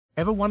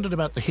Ever wondered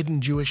about the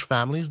hidden Jewish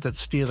families that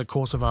steer the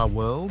course of our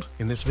world?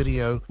 In this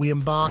video, we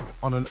embark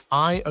on an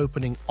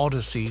eye-opening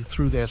odyssey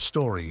through their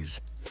stories.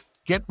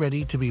 Get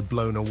ready to be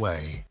blown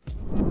away.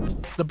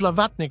 The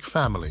Blavatnik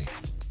Family.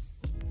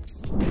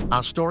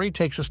 Our story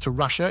takes us to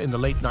Russia in the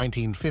late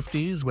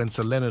 1950s when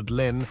Sir Leonard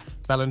Len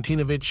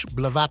Valentinovich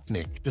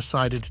Blavatnik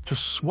decided to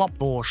swap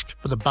borscht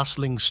for the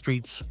bustling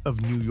streets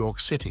of New York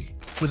City.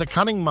 With a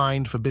cunning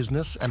mind for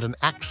business and an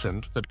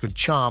accent that could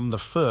charm the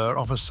fur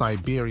of a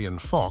Siberian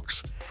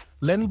fox,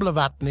 Len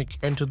Blavatnik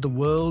entered the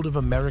world of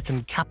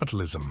American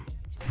capitalism.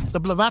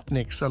 The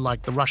Blavatniks are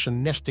like the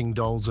Russian nesting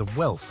dolls of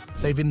wealth.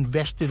 They've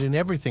invested in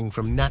everything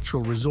from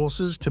natural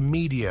resources to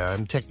media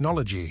and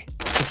technology.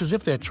 It's as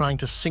if they're trying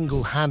to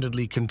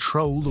single-handedly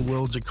control the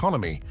world's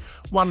economy,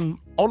 one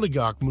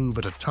oligarch move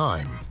at a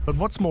time. But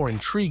what's more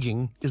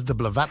intriguing is the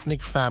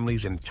Blavatnik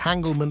family's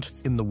entanglement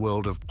in the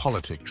world of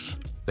politics.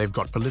 They've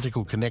got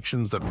political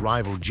connections that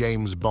rival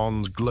James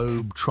Bond's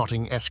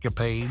globe-trotting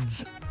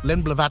escapades.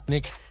 Len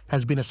Blavatnik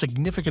has been a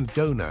significant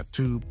donor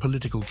to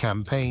political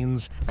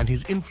campaigns, and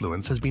his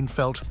influence has been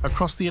felt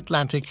across the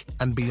Atlantic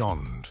and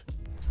beyond.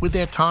 With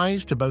their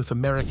ties to both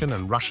American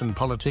and Russian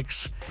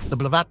politics, the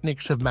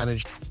Blavatniks have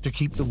managed to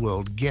keep the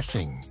world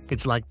guessing.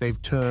 It's like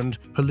they've turned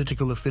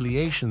political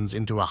affiliations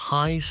into a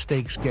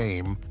high-stakes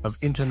game of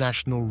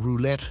international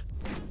roulette,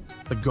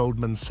 the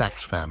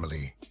Goldman-Sachs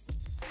Family.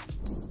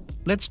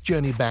 Let's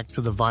journey back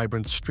to the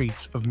vibrant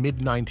streets of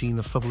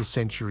mid-19th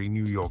century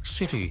New York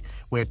City,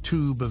 where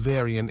two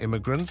Bavarian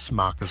immigrants,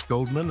 Marcus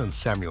Goldman and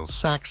Samuel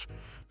Sachs,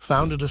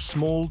 founded a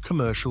small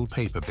commercial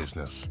paper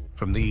business.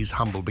 From these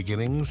humble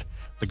beginnings,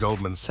 the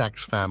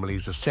Goldman-Sachs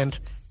family's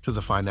ascent to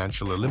the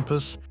financial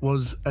Olympus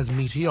was as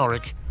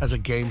meteoric as a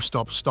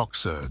GameStop stock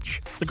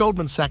surge. The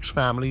Goldman-Sachs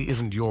family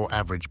isn't your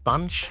average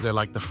bunch. They're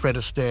like the Fred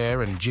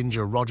Astaire and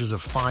Ginger Rogers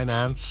of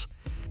finance.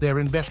 Their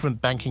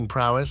investment banking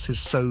prowess is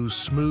so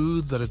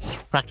smooth that it's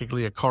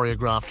practically a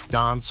choreographed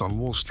dance on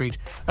Wall Street,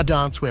 a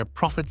dance where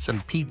profits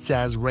and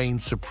pizzazz reign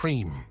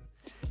supreme.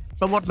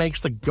 But what makes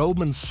the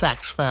Goldman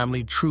Sachs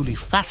family truly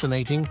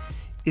fascinating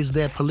is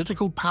their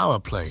political power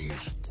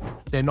plays.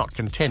 They're not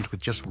content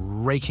with just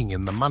raking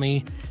in the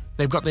money,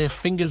 they've got their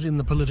fingers in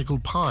the political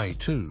pie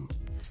too.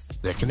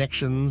 Their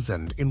connections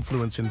and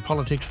influence in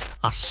politics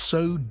are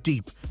so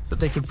deep that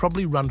they could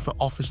probably run for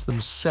office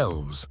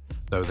themselves,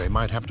 though they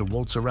might have to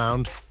waltz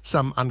around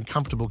some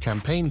uncomfortable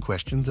campaign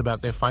questions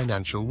about their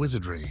financial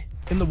wizardry.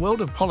 In the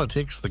world of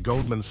politics, the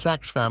Goldman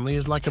Sachs family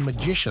is like a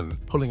magician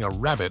pulling a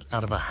rabbit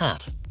out of a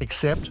hat,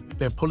 except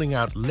they're pulling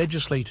out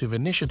legislative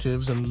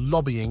initiatives and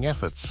lobbying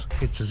efforts.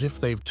 It's as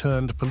if they've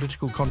turned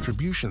political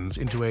contributions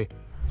into a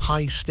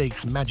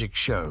high-stakes magic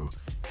show,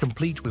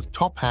 complete with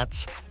top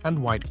hats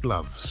and white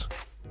gloves.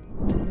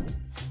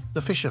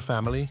 The Fisher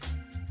family.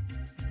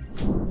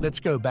 Let's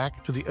go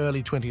back to the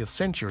early 20th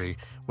century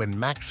when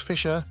Max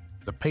Fisher,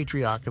 the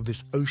patriarch of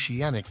this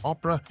oceanic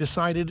opera,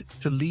 decided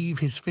to leave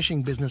his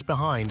fishing business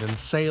behind and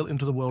sail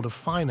into the world of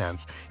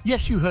finance.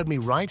 Yes, you heard me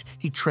right.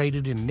 He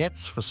traded in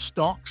nets for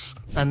stocks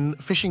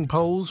and fishing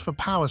poles for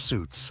power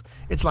suits.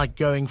 It's like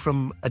going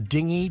from a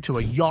dinghy to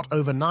a yacht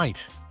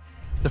overnight.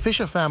 The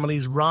Fisher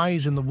family's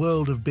rise in the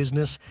world of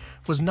business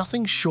was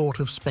nothing short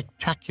of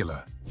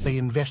spectacular. They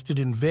invested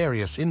in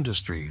various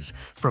industries,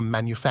 from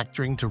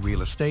manufacturing to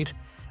real estate,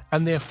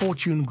 and their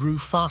fortune grew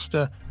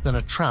faster than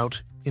a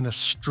trout in a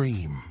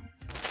stream.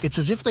 It's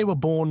as if they were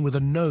born with a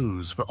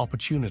nose for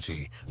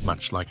opportunity,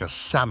 much like a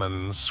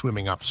salmon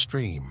swimming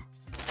upstream.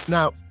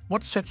 Now,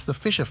 what sets the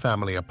Fisher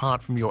family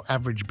apart from your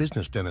average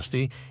business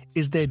dynasty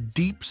is their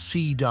deep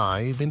sea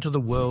dive into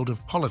the world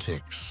of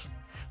politics.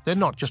 They're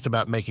not just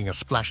about making a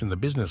splash in the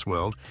business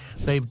world,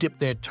 they've dipped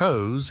their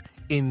toes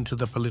into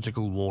the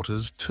political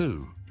waters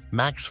too.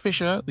 Max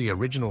Fisher, the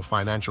original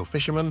financial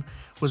fisherman,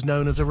 was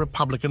known as a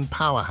Republican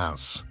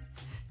powerhouse.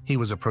 He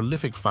was a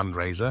prolific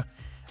fundraiser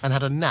and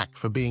had a knack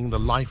for being the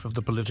life of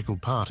the political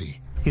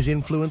party. His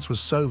influence was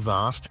so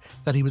vast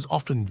that he was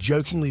often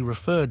jokingly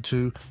referred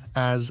to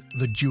as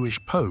the Jewish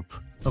Pope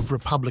of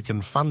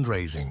Republican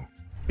fundraising.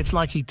 It's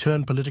like he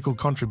turned political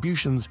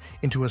contributions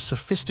into a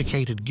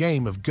sophisticated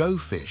game of go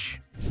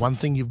fish. One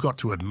thing you've got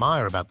to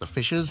admire about the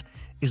Fishers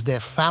is their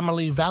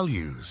family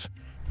values.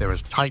 They're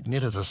as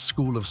tight-knit as a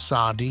school of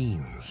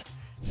sardines.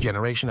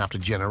 Generation after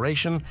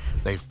generation,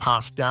 they've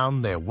passed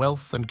down their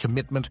wealth and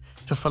commitment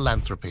to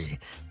philanthropy,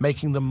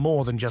 making them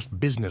more than just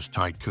business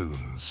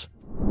tycoons.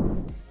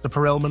 The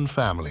Perelman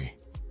Family.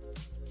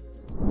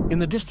 In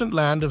the distant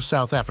land of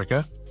South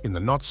Africa, in the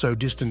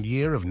not-so-distant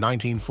year of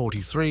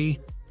 1943,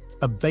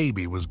 a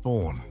baby was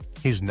born.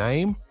 His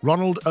name?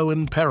 Ronald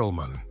Owen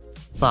Perelman.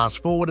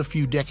 Fast forward a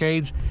few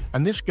decades,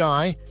 and this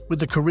guy, with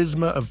the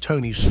charisma of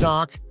Tony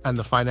Stark and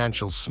the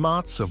financial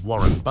smarts of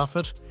Warren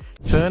Buffett,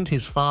 turned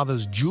his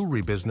father's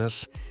jewelry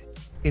business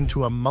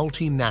into a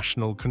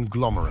multinational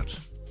conglomerate.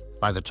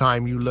 By the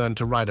time you learned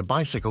to ride a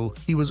bicycle,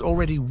 he was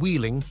already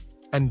wheeling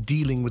and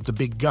dealing with the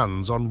big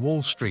guns on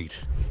Wall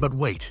Street. But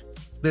wait,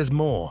 there's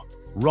more.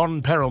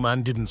 Ron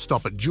Perelman didn't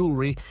stop at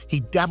jewelry. He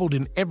dabbled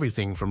in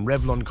everything from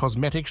Revlon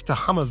cosmetics to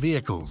Hummer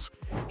vehicles.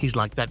 He's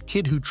like that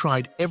kid who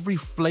tried every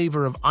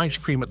flavor of ice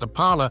cream at the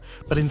parlor,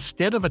 but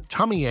instead of a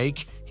tummy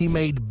ache, he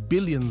made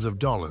billions of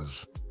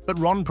dollars. But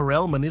Ron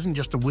Perelman isn't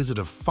just a wizard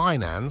of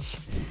finance.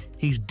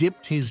 He's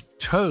dipped his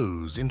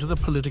toes into the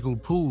political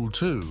pool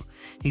too.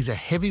 He's a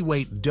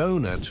heavyweight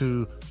donor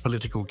to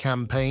political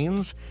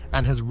campaigns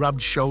and has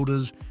rubbed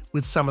shoulders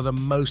with some of the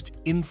most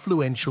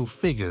influential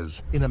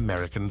figures in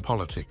American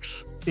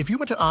politics. If you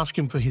were to ask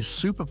him for his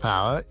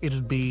superpower,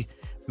 it'd be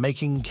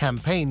making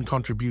campaign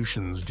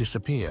contributions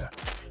disappear.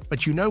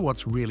 But you know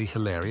what's really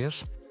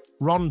hilarious?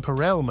 Ron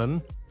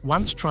Perelman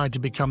once tried to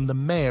become the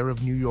mayor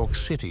of New York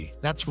City.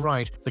 That's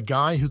right, the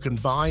guy who can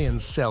buy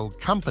and sell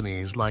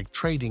companies like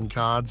trading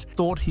cards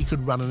thought he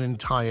could run an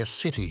entire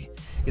city.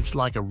 It's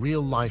like a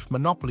real-life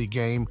Monopoly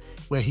game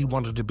where he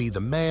wanted to be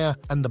the mayor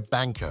and the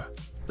banker.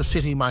 The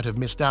city might have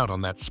missed out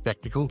on that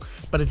spectacle,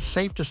 but it's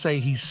safe to say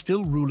he's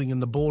still ruling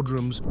in the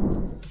boardrooms.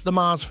 The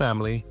Mars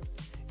family.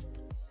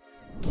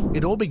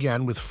 It all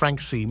began with Frank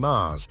C.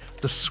 Mars,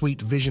 the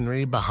sweet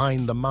visionary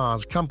behind the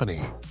Mars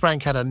Company.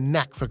 Frank had a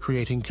knack for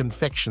creating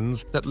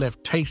confections that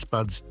left taste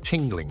buds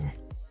tingling.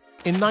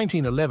 In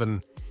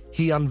 1911,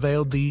 he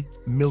unveiled the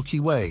Milky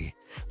Way,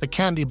 the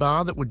candy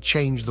bar that would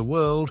change the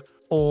world,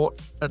 or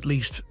at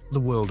least the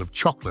world of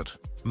chocolate.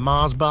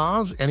 Mars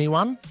bars,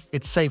 anyone?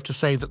 It's safe to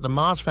say that the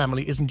Mars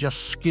family isn't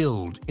just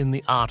skilled in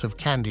the art of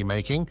candy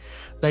making,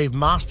 they've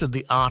mastered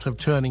the art of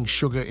turning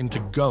sugar into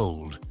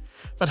gold.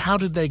 But how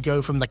did they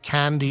go from the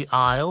candy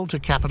aisle to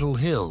Capitol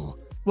Hill?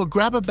 Well,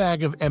 grab a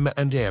bag of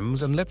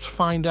M&Ms and let's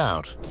find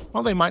out.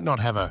 While they might not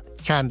have a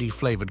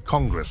candy-flavored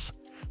Congress,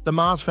 the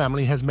Mars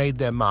family has made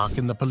their mark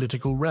in the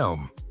political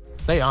realm.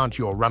 They aren't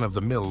your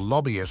run-of-the-mill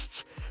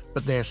lobbyists,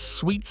 but their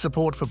sweet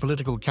support for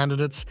political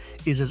candidates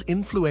is as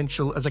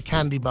influential as a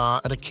candy bar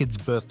at a kid's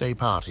birthday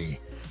party.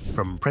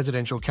 From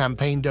presidential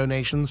campaign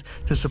donations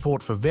to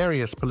support for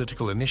various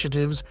political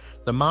initiatives,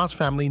 the Mars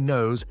family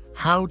knows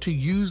how to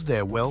use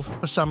their wealth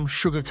for some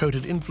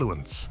sugar-coated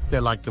influence. They're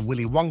like the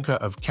Willy Wonka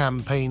of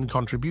campaign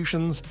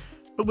contributions,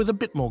 but with a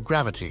bit more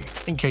gravity.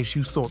 In case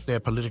you thought their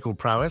political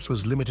prowess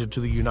was limited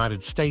to the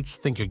United States,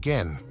 think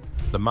again.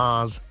 The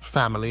Mars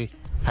family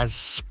has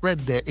spread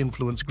their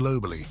influence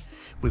globally,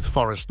 with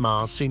Forrest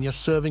Mars Sr.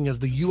 serving as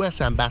the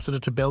U.S. ambassador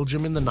to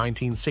Belgium in the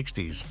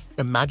 1960s.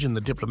 Imagine the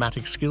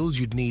diplomatic skills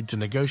you'd need to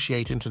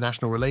negotiate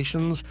international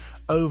relations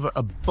over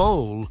a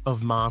bowl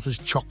of Mars's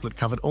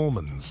chocolate-covered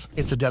almonds.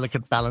 It's a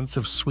delicate balance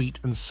of sweet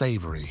and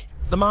savory.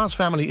 The Mars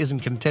family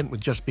isn't content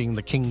with just being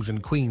the kings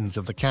and queens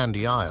of the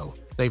candy aisle.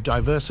 They've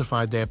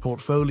diversified their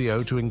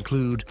portfolio to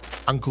include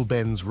Uncle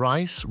Ben's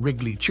rice,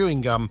 Wrigley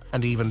chewing gum,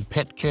 and even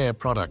pet care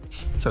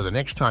products. So the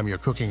next time you're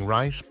cooking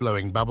rice,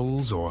 blowing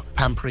bubbles, or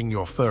pampering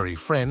your furry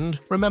friend,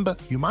 remember,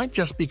 you might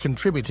just be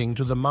contributing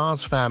to the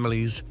Mars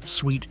family's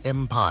sweet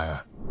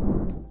empire.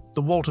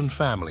 The Walton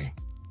Family.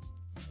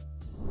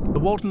 The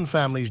Walton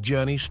family's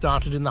journey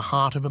started in the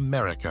heart of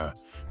America,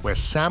 where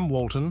Sam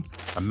Walton,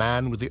 a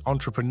man with the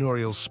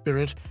entrepreneurial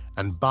spirit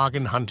and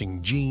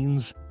bargain-hunting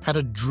genes, had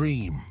a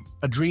dream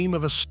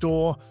of a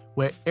store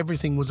where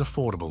everything was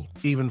affordable,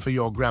 even for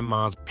your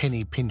grandma's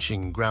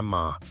penny-pinching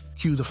grandma.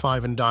 Cue the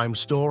five and dime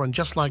store, and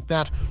just like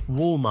that,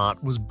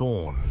 Walmart was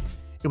born.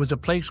 It was a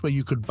place where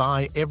you could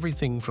buy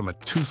everything from a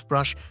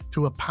toothbrush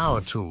to a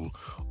power tool,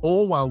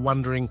 all while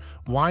wondering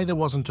why there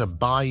wasn't a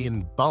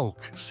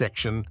buy-in-bulk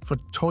section for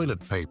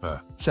toilet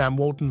paper. Sam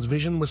Walton's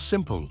vision was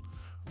simple: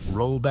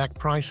 roll back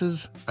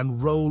prices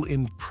and roll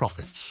in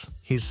profits.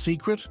 His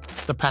secret?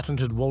 The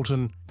patented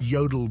Walton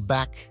yodel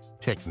back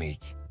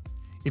technique.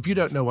 If you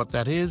don't know what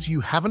that is, you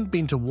haven't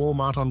been to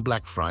Walmart on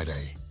Black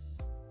Friday.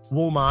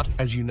 Walmart,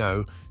 as you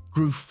know,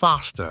 grew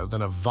faster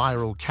than a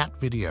viral cat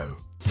video.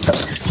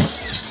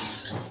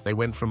 They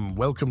went from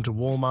welcome to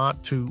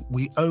Walmart to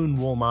we own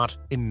Walmart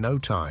in no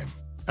time.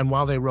 And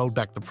while they rolled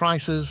back the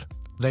prices,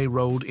 they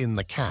rolled in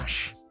the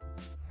cash.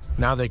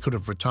 Now they could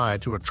have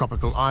retired to a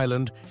tropical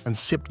island and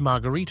sipped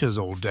margaritas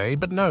all day,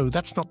 but no,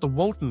 that's not the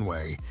Walton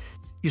way.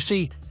 You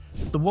see,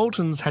 the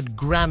Waltons had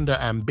grander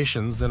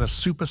ambitions than a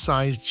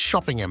supersized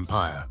shopping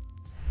empire.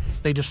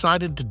 They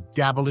decided to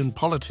dabble in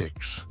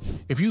politics.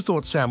 If you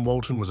thought Sam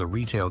Walton was a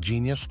retail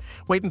genius,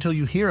 wait until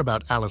you hear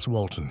about Alice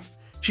Walton.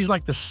 She's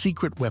like the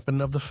secret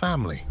weapon of the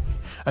family,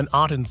 an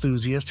art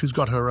enthusiast who's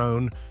got her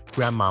own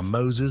Grandma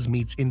Moses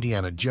meets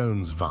Indiana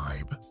Jones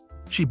vibe.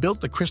 She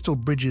built the Crystal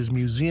Bridges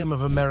Museum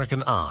of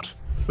American Art,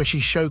 where she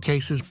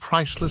showcases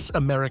priceless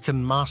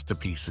American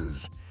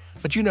masterpieces.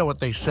 But you know what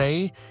they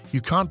say,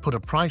 you can't put a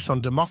price on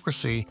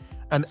democracy,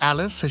 and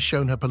Alice has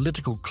shown her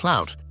political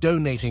clout,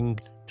 donating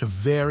to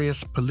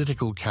various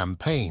political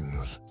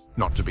campaigns.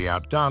 Not to be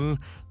outdone,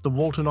 the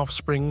Walton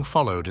offspring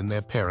followed in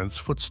their parents'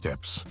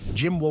 footsteps.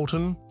 Jim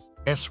Walton,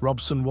 S.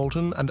 Robson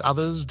Walton, and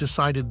others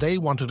decided they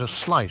wanted a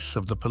slice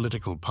of the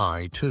political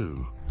pie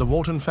too. The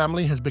Walton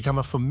family has become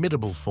a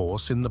formidable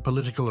force in the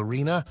political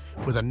arena,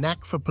 with a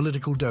knack for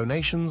political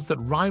donations that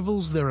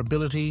rivals their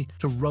ability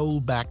to roll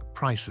back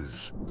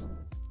prices.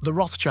 The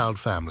Rothschild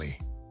Family.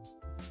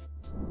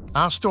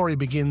 Our story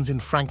begins in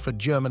Frankfurt,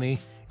 Germany,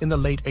 in the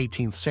late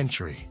 18th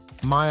century.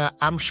 Meyer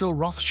Amschel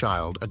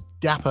Rothschild, a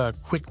dapper,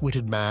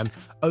 quick-witted man,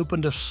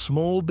 opened a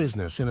small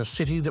business in a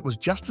city that was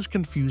just as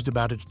confused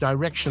about its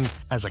direction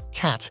as a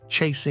cat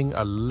chasing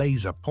a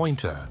laser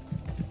pointer.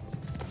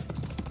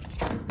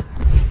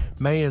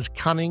 Meyer's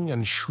cunning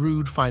and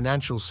shrewd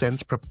financial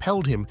sense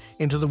propelled him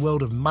into the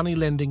world of money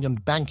lending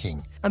and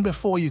banking, and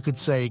before you could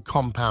say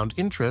compound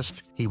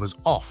interest, he was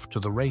off to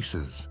the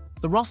races.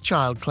 The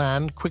Rothschild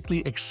clan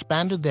quickly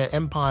expanded their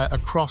empire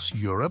across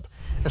Europe,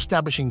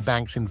 establishing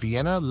banks in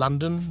Vienna,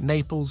 London,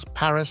 Naples,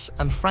 Paris,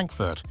 and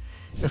Frankfurt,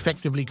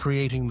 effectively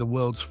creating the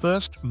world's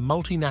first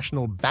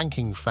multinational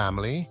banking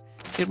family.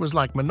 It was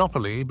like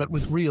Monopoly, but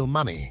with real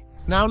money.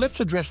 Now let's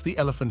address the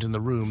elephant in the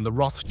room, the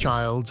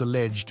Rothschilds'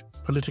 alleged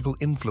political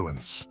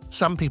influence.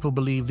 Some people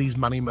believe these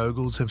money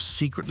moguls have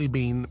secretly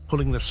been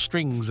pulling the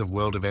strings of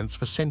world events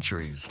for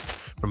centuries,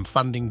 from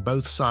funding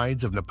both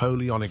sides of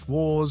Napoleonic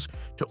wars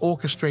to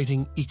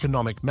orchestrating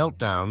economic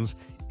meltdowns.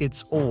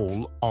 It's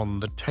all on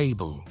the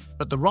table.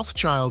 But the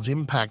Rothschilds'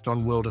 impact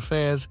on world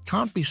affairs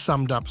can't be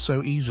summed up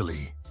so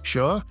easily.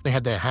 Sure, they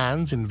had their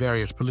hands in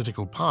various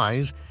political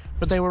pies,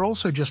 but they were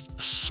also just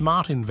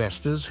smart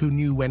investors who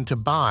knew when to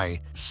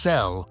buy,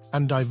 sell,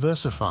 and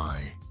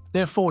diversify.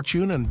 Their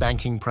fortune and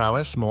banking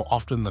prowess, more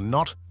often than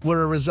not,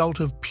 were a result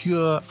of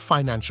pure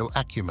financial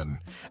acumen.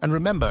 And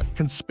remember,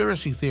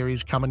 conspiracy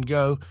theories come and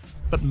go,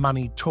 but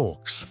money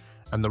talks,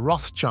 and the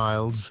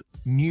Rothschilds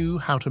knew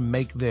how to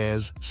make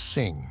theirs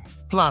sing.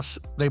 Plus,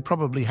 they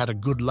probably had a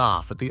good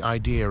laugh at the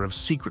idea of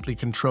secretly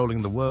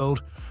controlling the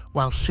world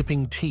while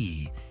sipping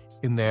tea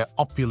in their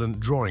opulent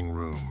drawing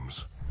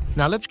rooms.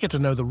 Now let's get to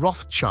know the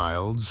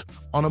Rothschilds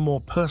on a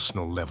more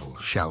personal level,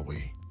 shall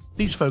we?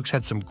 These folks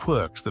had some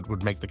quirks that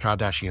would make the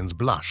Kardashians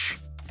blush.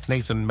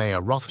 Nathan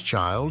Mayer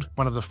Rothschild,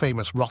 one of the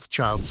famous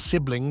Rothschild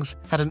siblings,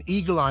 had an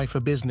eagle eye for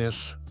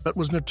business but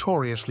was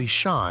notoriously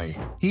shy.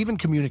 He even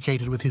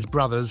communicated with his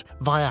brothers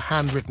via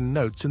handwritten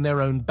notes in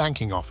their own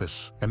banking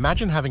office.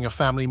 Imagine having a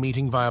family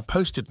meeting via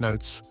post-it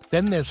notes.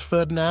 Then there's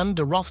Ferdinand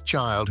de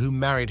Rothschild, who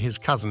married his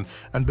cousin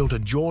and built a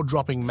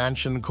jaw-dropping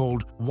mansion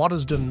called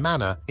Waddesdon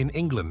Manor in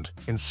England,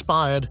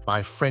 inspired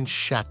by French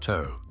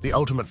chateaux. The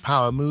ultimate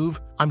power move: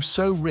 I'm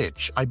so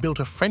rich, I built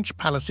a French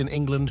palace in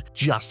England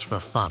just for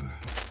fun.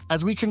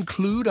 As we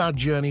conclude our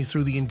journey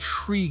through the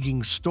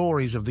intriguing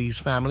stories of these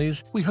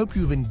families, we hope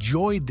you've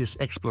enjoyed this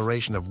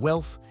exploration of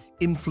wealth,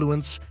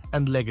 influence,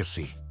 and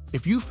legacy.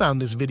 If you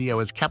found this video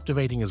as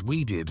captivating as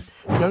we did,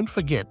 don't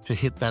forget to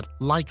hit that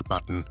like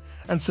button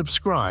and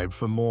subscribe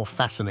for more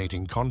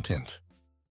fascinating content.